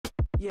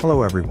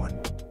Hello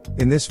everyone.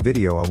 In this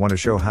video I want to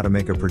show how to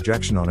make a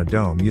projection on a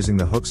dome using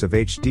the hooks of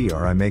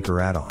HDRi Maker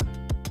add-on.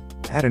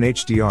 Add an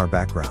HDR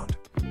background.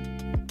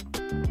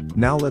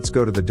 Now let's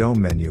go to the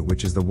dome menu,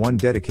 which is the one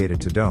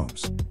dedicated to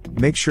domes.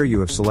 Make sure you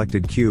have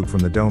selected cube from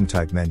the dome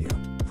type menu.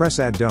 Press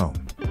add dome.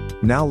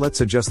 Now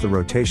let's adjust the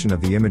rotation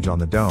of the image on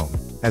the dome.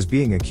 As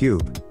being a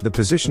cube, the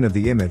position of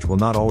the image will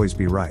not always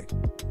be right.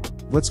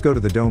 Let's go to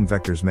the dome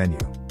vectors menu.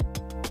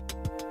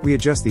 We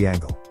adjust the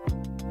angle.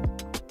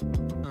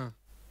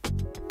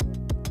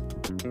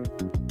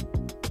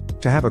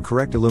 To have a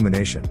correct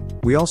illumination,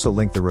 we also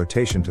link the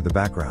rotation to the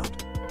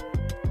background.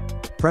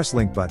 Press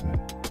link button.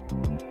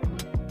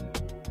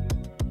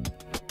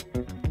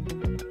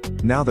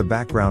 Now the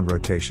background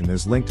rotation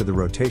is linked to the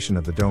rotation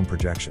of the dome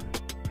projection.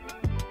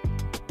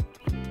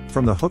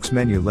 From the hooks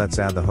menu, let's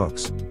add the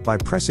hooks by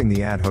pressing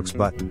the add hooks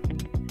button.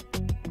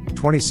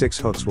 26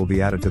 hooks will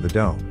be added to the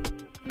dome.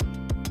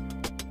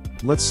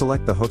 Let's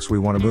select the hooks we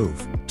want to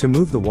move. To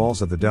move the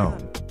walls of the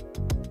dome,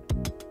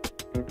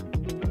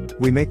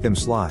 we make them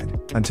slide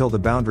until the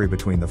boundary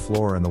between the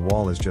floor and the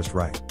wall is just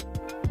right.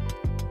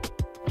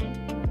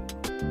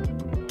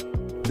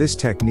 This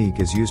technique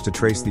is used to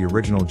trace the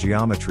original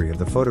geometry of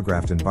the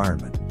photographed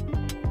environment.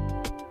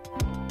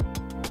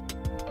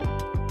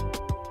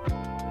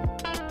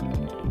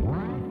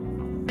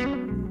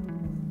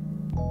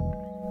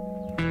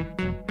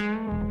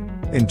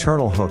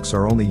 Internal hooks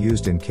are only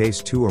used in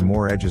case two or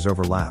more edges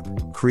overlap,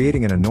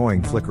 creating an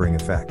annoying flickering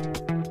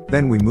effect.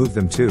 Then we move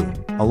them too,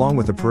 along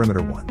with the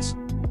perimeter ones.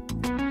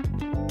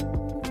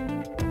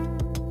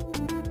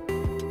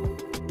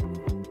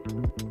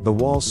 The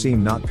walls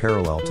seem not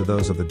parallel to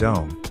those of the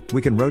dome.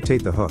 We can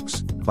rotate the hooks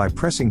by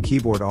pressing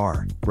keyboard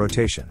R,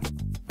 rotation.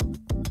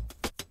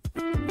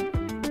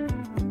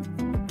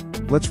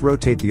 Let's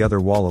rotate the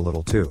other wall a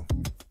little too.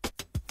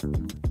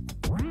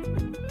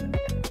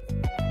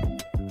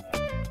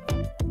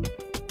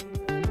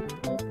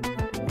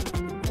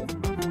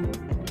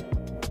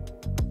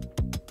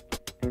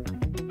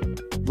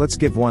 Let's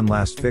give one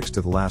last fix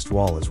to the last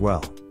wall as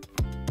well.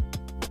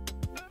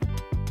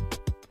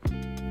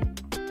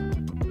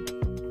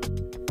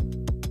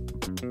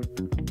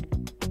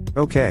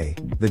 Okay,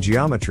 the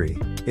geometry,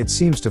 it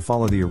seems to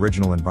follow the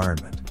original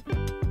environment.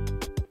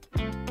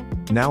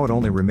 Now it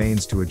only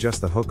remains to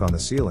adjust the hook on the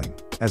ceiling,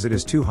 as it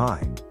is too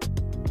high.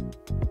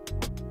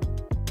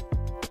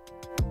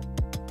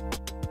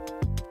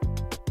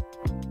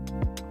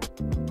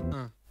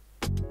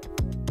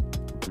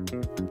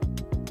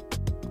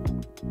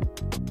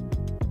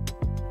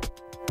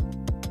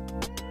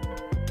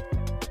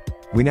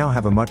 We now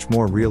have a much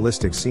more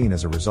realistic scene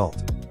as a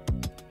result.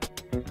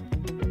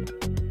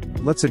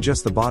 Let's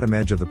adjust the bottom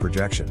edge of the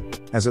projection,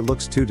 as it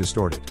looks too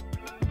distorted.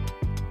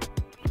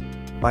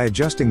 By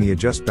adjusting the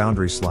adjust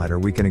boundary slider,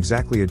 we can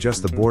exactly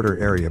adjust the border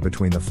area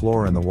between the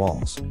floor and the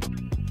walls.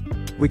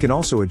 We can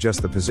also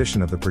adjust the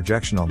position of the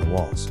projection on the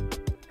walls.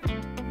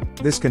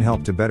 This can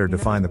help to better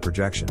define the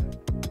projection.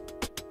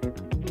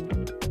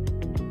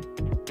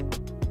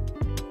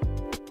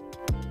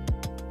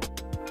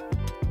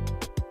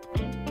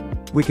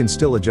 We can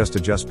still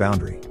adjust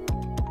boundary.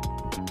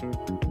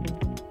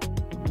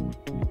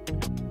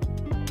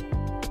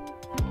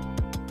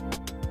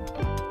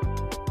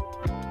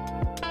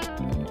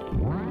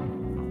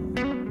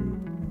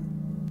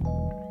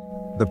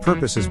 The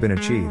purpose has been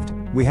achieved.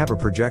 We have a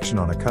projection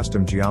on a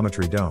custom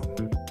geometry dome.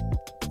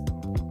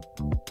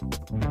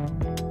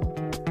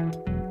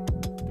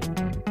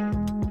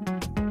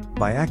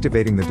 By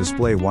activating the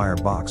display wire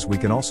box, we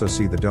can also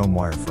see the dome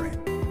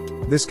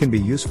wireframe. This can be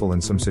useful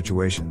in some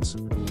situations.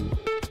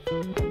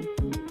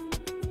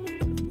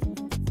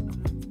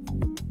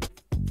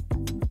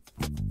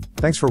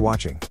 Thanks for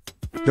watching.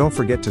 Don't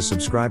forget to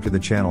subscribe to the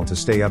channel to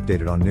stay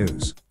updated on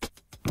news.